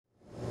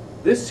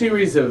This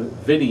series of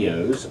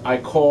videos I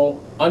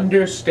call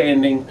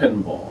Understanding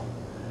Pinball.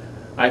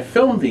 I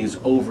filmed these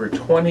over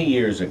 20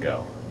 years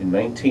ago, in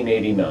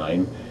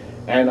 1989,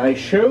 and I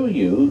show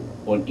you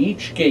on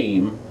each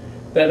game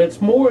that it's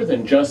more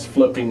than just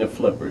flipping the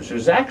flippers.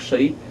 There's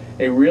actually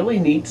a really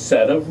neat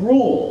set of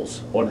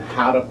rules on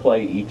how to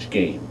play each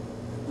game.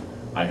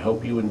 I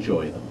hope you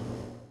enjoy them.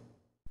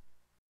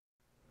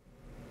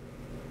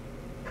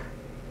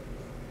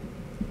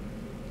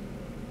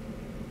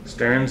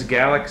 Stern's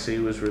Galaxy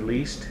was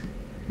released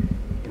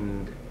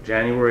in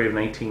January of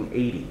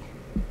 1980.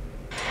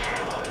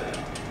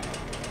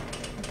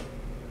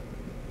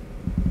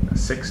 A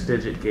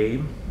 6-digit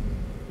game,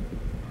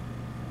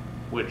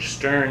 which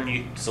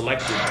Stern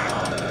selected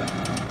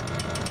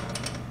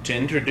to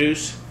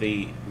introduce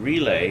the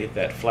relay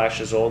that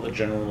flashes all the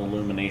general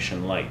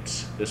illumination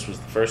lights. This was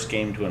the first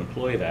game to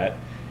employ that,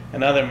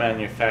 and other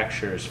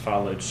manufacturers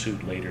followed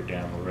suit later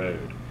down the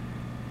road.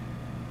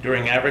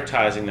 During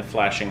advertising, the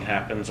flashing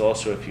happens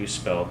also if you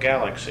spell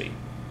Galaxy.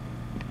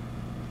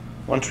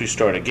 Once we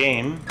start a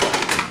game,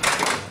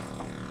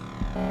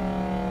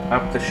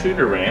 up the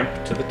shooter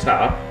ramp to the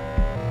top,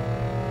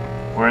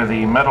 where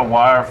the metal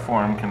wire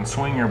form can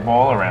swing your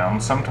ball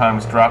around,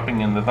 sometimes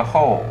dropping into the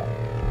hole.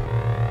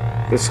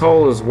 This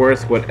hole is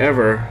worth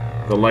whatever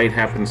the light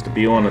happens to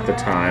be on at the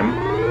time.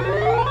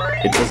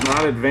 It does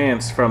not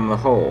advance from the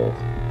hole.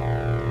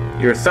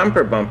 Your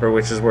thumper bumper,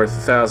 which is worth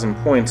 1,000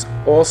 points,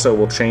 also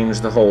will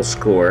change the whole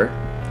score,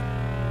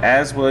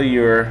 as will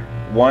your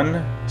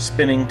one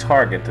spinning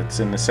target that's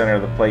in the center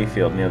of the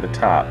playfield near the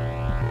top.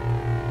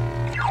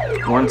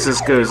 Once this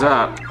goes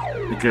up,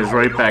 it goes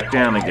right back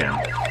down again.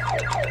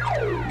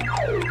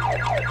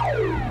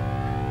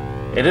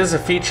 It is a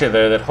feature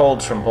though that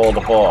holds from ball to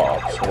ball,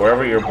 so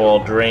wherever your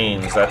ball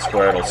drains, that's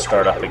where it'll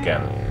start up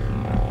again.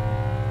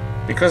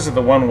 Because of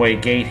the one-way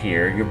gate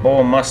here, your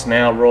ball must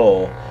now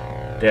roll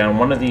down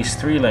one of these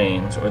 3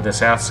 lanes or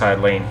this outside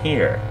lane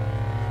here,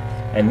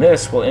 and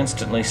this will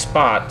instantly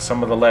spot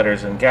some of the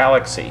letters in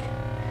Galaxy.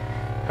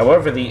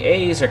 However, the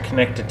A's are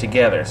connected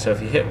together, so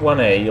if you hit one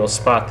A, you'll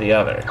spot the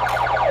other.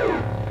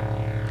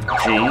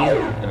 G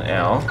and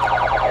L.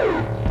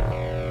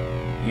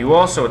 You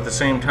also at the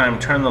same time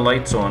turn the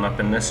lights on up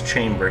in this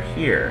chamber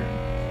here.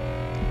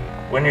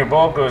 When your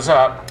ball goes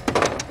up,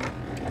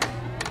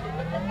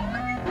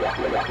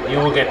 you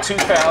will get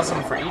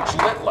 2,000 for each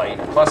lit light,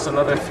 plus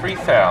another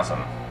 3,000.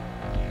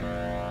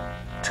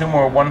 2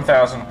 more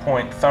 1,000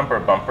 point thumper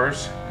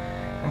bumpers.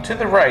 And to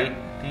the right,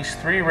 these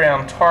 3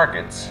 round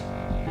targets.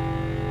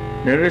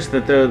 Notice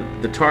that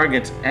the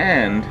targets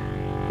and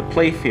the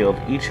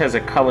playfield each has a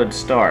colored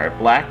star,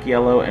 black,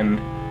 yellow, and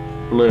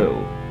blue.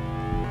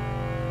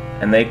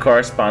 And they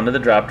correspond to the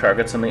drop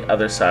targets on the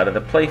other side of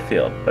the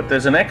playfield. But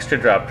there's an extra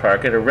drop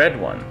target, a red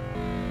one.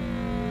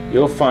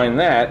 You'll find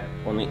that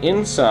on the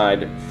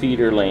inside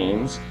feeder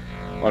lanes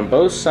on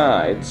both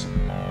sides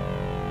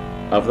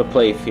of the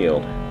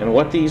playfield. And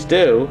what these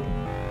do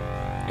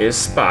is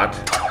spot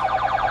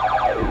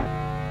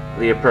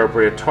the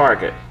appropriate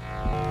target.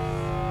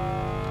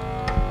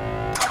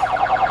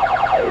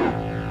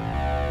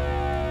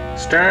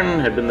 Stern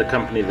had been the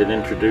company that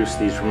introduced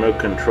these remote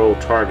control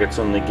targets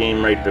on the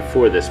game right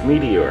before this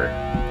Meteor.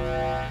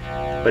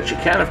 But you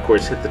can of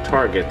course hit the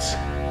targets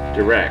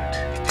direct.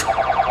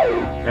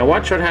 Now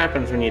watch what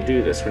happens when you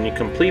do this. When you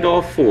complete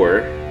all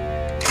 4,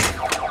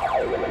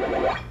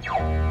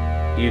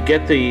 you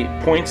get the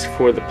points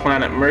for the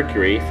planet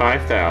Mercury,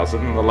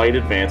 5,000, and the light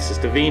advances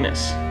to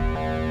Venus.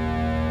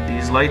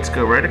 These lights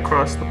go right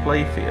across the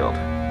playfield.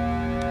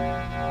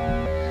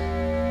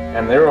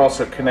 And they're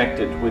also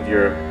connected with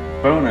your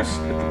bonus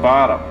at the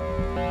bottom.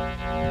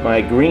 My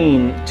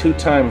green 2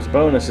 times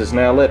bonus is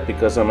now lit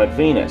because I'm at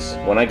Venus.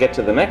 When I get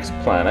to the next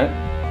planet,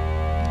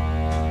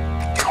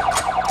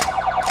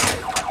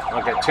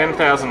 I'll get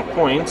 10,000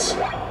 points,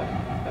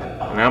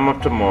 and I'm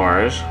up to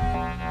Mars,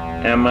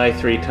 and my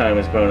 3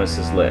 times bonus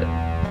is lit.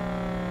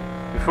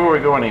 Before we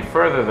go any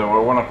further though,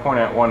 I want to point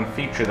out one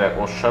feature that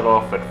will shut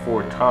off at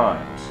 4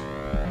 times.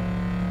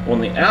 On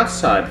the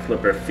outside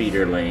flipper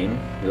feeder lane,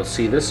 you'll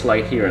see this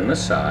light here on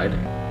this side,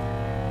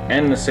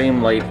 and the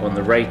same light on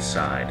the right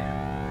side.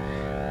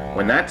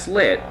 When that's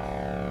lit,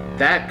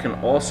 that can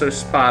also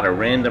spot a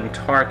random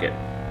target.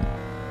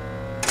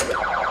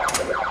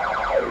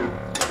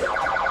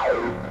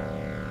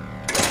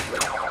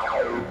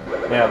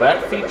 Now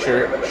that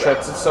feature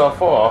shuts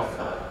itself off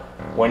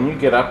when you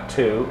get up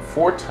to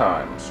 4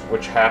 times,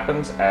 which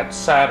happens at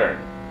Saturn.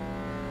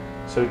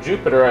 So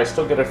Jupiter, I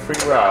still get a free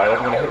ride.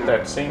 I'm going to hit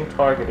that same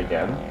target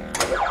again.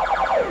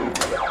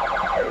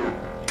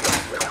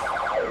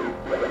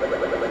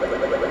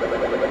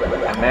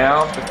 And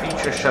now the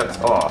feature shuts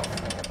off.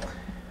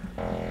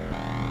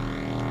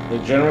 The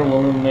general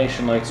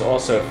illumination lights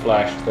also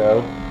flashed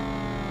though.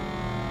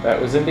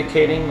 That was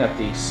indicating that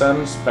the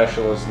sun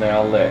special is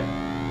now lit,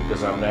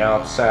 because I'm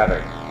now at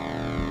Saturn.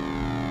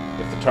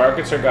 If the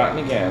targets are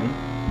gotten again,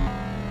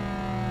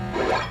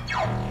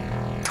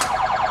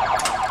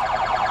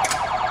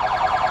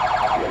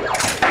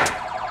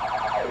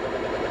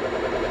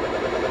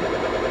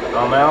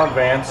 I'll now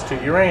advance to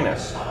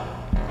Uranus.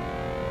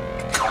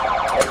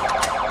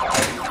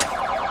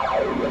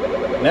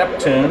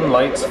 Neptune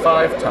lights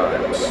 5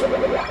 times.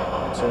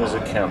 As soon as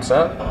it counts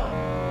up.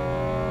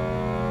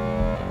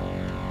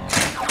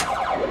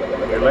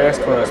 Your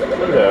last one is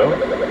Pluto.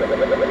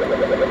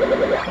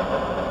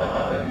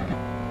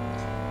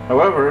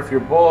 However, if your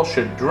ball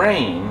should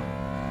drain,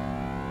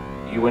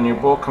 when your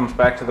ball comes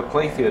back to the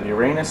playfield,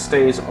 Uranus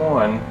stays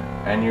on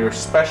and your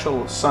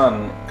special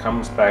sun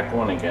comes back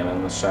on again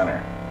in the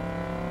center.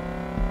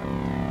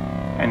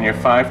 And your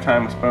 5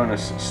 times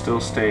bonus still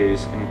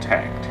stays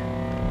intact.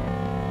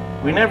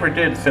 We never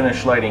did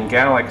finish lighting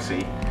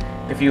Galaxy.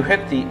 If you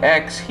hit the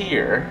X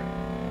here,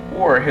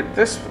 or hit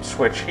this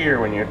switch here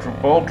when your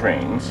ball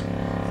drains,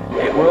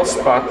 it will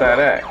spot that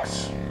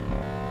X.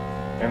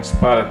 And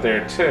spot it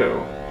there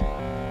too.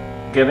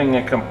 Getting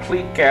a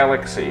complete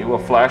Galaxy will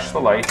flash the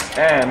lights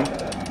and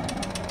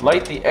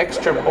light the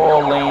extra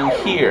ball lane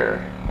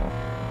here.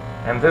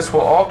 And this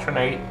will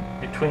alternate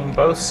between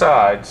both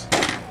sides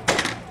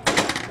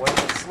when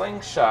the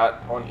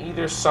slingshot on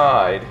either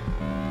side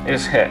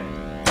is hit.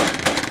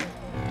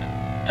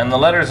 And the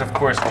letters, of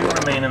course, do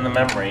remain in the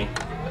memory.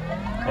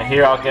 And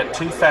here I'll get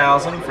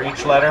 2,000 for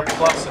each letter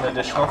plus an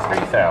additional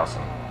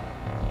 3,000.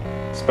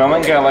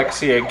 Spelling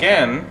Galaxy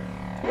again.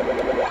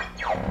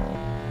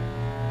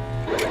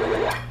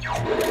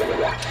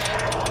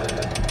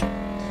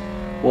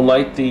 We'll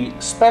light the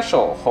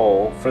special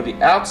hole for the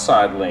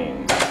outside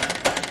lane,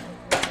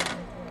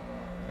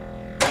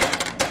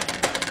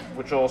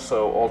 which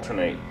also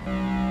alternate.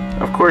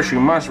 Of course, you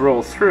must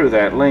roll through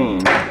that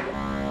lane,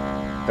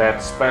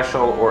 that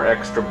special or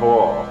extra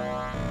ball.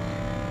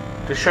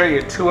 To show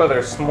you 2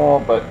 other small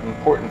but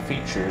important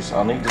features,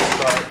 I'll need to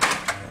start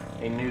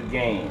a new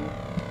game.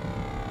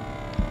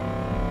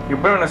 Your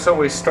bonus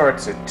always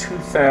starts at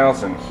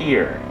 2,000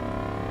 here.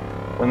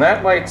 When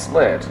that light's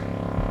lit,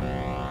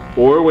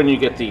 or when you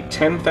get the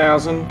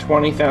 10,000,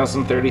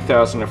 20,000,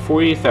 30,000, or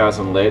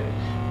 40,000 lit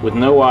with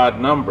no odd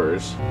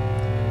numbers,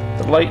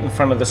 the light in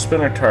front of the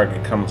spinner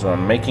target comes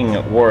on, making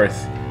it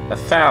worth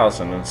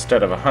 1,000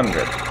 instead of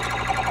 100,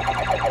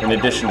 in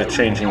addition to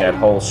changing that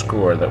whole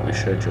score that we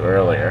showed you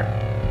earlier.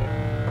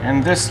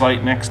 And this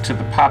light next to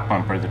the pop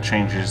bumper that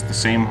changes the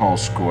same whole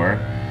score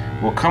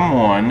will come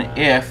on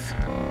if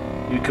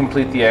you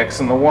complete the X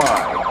and the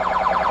Y.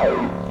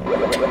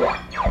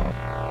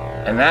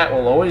 And that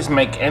will always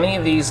make any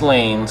of these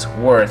lanes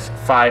worth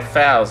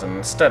 5,000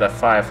 instead of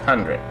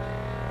 500.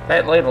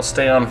 That light will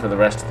stay on for the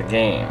rest of the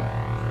game.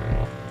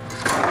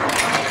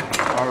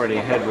 Already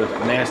ahead with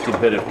a nasty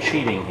bit of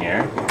cheating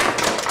here.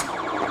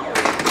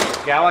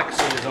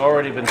 Galaxy has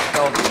already been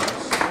spelled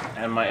once,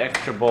 and my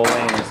extra ball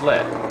lane is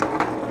lit.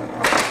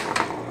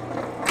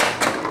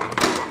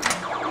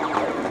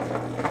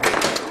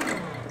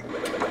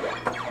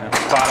 I've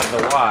spotted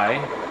the Y.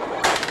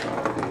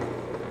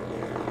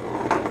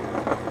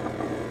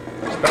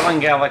 Spelling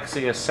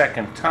Galaxy a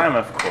second time,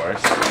 of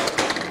course,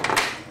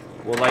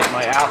 will light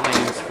my out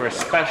lanes for a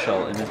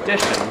special in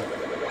addition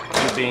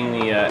to being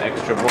the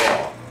extra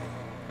ball.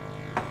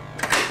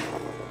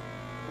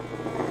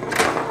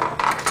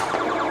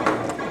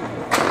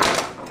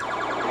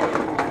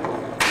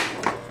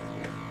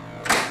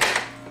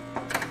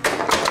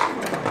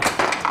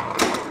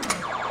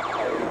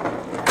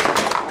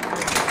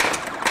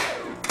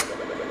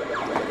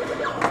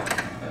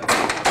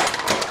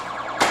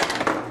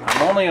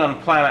 Only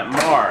on planet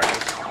Mars,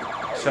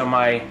 so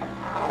my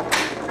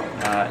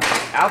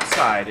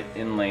outside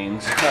in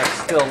lanes are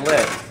still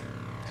lit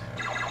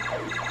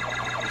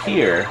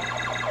here,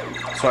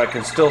 so I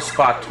can still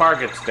spot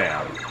targets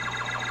down.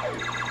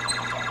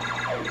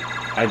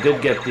 I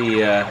did get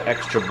the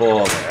extra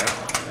ball there.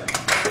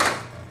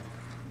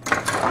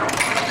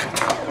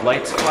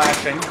 Lights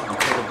flashing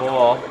until the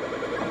ball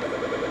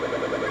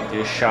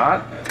is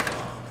shot.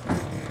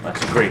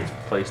 That's a great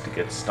place to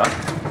get stuck.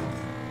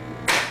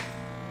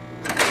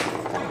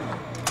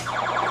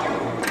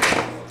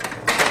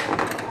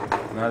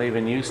 Not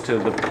even used to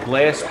the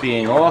blast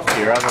being off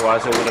here,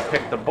 otherwise I would have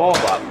picked the ball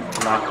up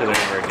and knocked it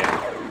over again.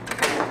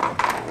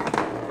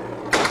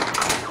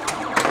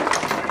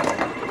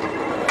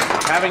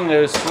 Having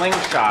those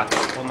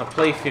slingshots on the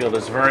playfield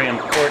is very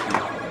important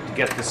to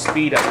get the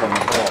speed up on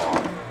the ball.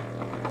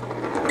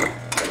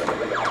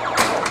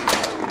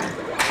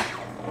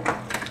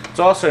 It's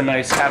also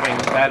nice having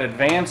that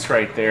advance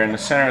right there in the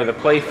center of the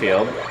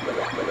playfield.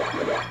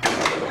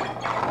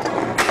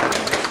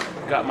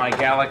 Got my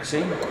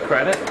Galaxy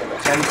credit.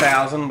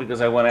 10,000 because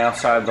I went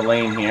outside the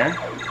lane here.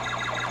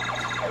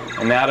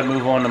 And now to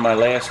move on to my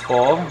last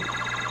ball.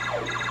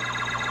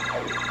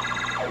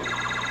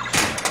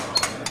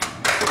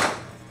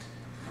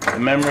 The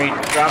memory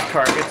drop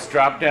targets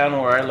drop down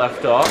where I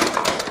left off.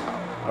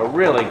 A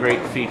really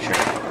great feature.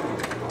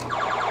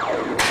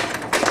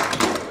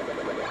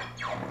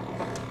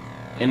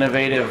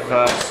 Innovative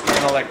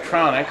Stern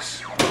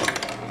electronics.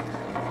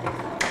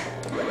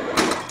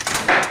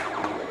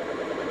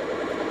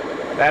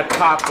 That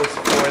pop was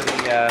for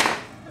the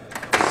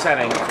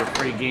setting for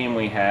free game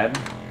we had.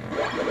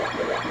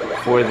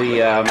 for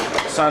the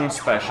Sun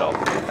Special.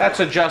 That's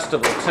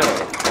adjustable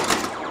too.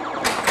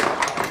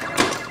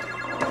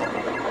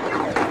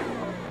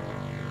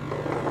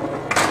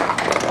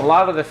 A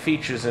lot of the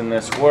features in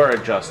this were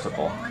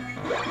adjustable,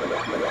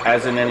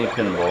 as in any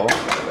pinball.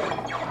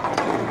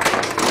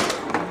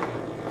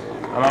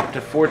 I'm up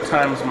to 4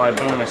 times my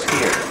bonus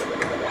here.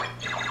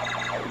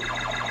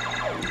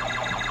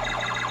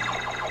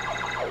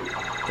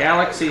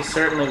 Galaxy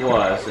certainly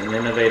was an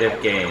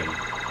innovative game.